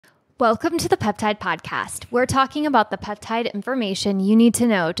Welcome to the Peptide Podcast. We're talking about the peptide information you need to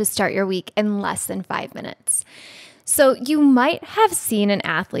know to start your week in less than 5 minutes. So you might have seen an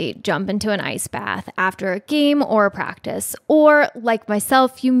athlete jump into an ice bath after a game or a practice, or like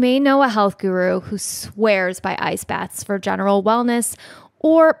myself, you may know a health guru who swears by ice baths for general wellness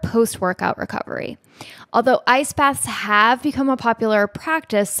or post-workout recovery. Although ice baths have become a popular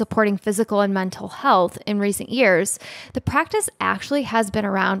practice supporting physical and mental health in recent years, the practice actually has been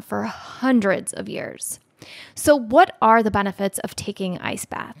around for hundreds of years. So what are the benefits of taking ice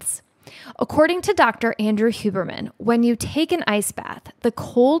baths? According to Dr. Andrew Huberman, when you take an ice bath, the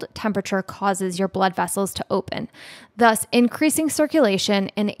cold temperature causes your blood vessels to open, thus increasing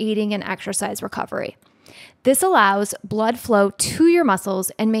circulation and aiding in exercise recovery. This allows blood flow to your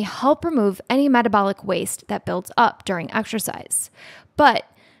muscles and may help remove any metabolic waste that builds up during exercise. But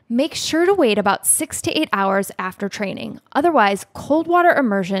make sure to wait about 6 to 8 hours after training. Otherwise, cold water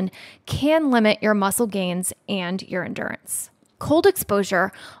immersion can limit your muscle gains and your endurance. Cold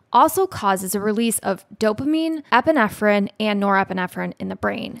exposure also causes a release of dopamine, epinephrine, and norepinephrine in the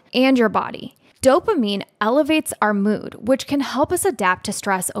brain and your body. Dopamine elevates our mood, which can help us adapt to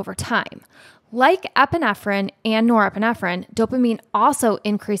stress over time. Like epinephrine and norepinephrine, dopamine also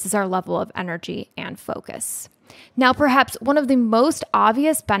increases our level of energy and focus. Now, perhaps one of the most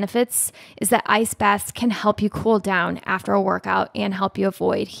obvious benefits is that ice baths can help you cool down after a workout and help you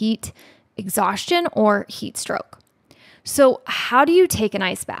avoid heat exhaustion or heat stroke. So, how do you take an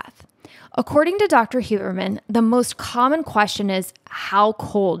ice bath? According to Dr. Huberman, the most common question is, how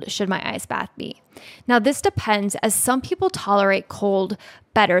cold should my ice bath be? Now, this depends, as some people tolerate cold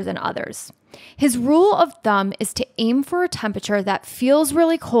better than others. His rule of thumb is to aim for a temperature that feels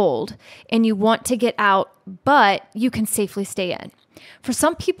really cold and you want to get out, but you can safely stay in. For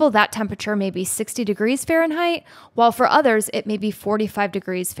some people, that temperature may be 60 degrees Fahrenheit, while for others, it may be 45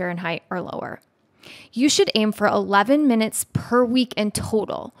 degrees Fahrenheit or lower. You should aim for 11 minutes per week in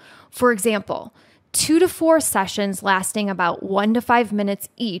total. For example, 2 to 4 sessions lasting about 1 to 5 minutes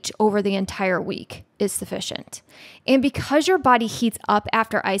each over the entire week is sufficient. And because your body heats up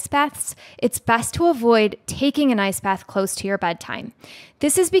after ice baths, it's best to avoid taking an ice bath close to your bedtime.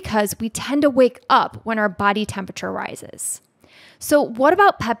 This is because we tend to wake up when our body temperature rises. So what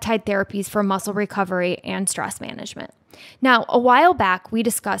about peptide therapies for muscle recovery and stress management? Now, a while back, we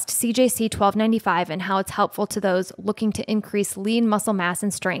discussed CJC 1295 and how it's helpful to those looking to increase lean muscle mass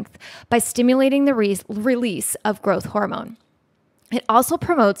and strength by stimulating the release of growth hormone. It also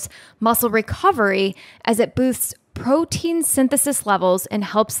promotes muscle recovery as it boosts protein synthesis levels and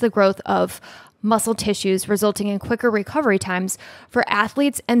helps the growth of muscle tissues, resulting in quicker recovery times for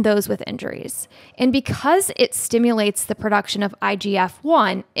athletes and those with injuries. And because it stimulates the production of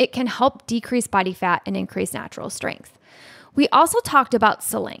IGF-1, it can help decrease body fat and increase natural strength. We also talked about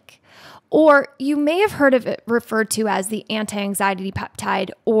Selink, or you may have heard of it referred to as the anti-anxiety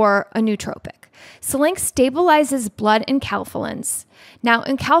peptide or a nootropic. Selink stabilizes blood enkephalins. Now,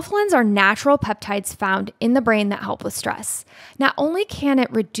 enkephalins are natural peptides found in the brain that help with stress. Not only can it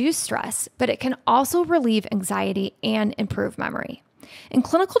reduce stress, but it can also relieve anxiety and improve memory. In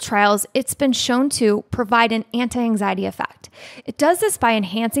clinical trials, it's been shown to provide an anti-anxiety effect. It does this by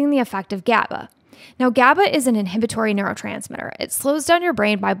enhancing the effect of GABA. Now, GABA is an inhibitory neurotransmitter. It slows down your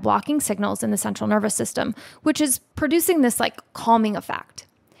brain by blocking signals in the central nervous system, which is producing this calming effect.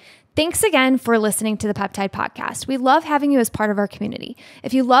 Thanks again for listening to the Peptide Podcast. We love having you as part of our community.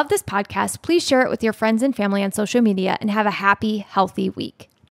 If you love this podcast, please share it with your friends and family on social media and have a happy, healthy week.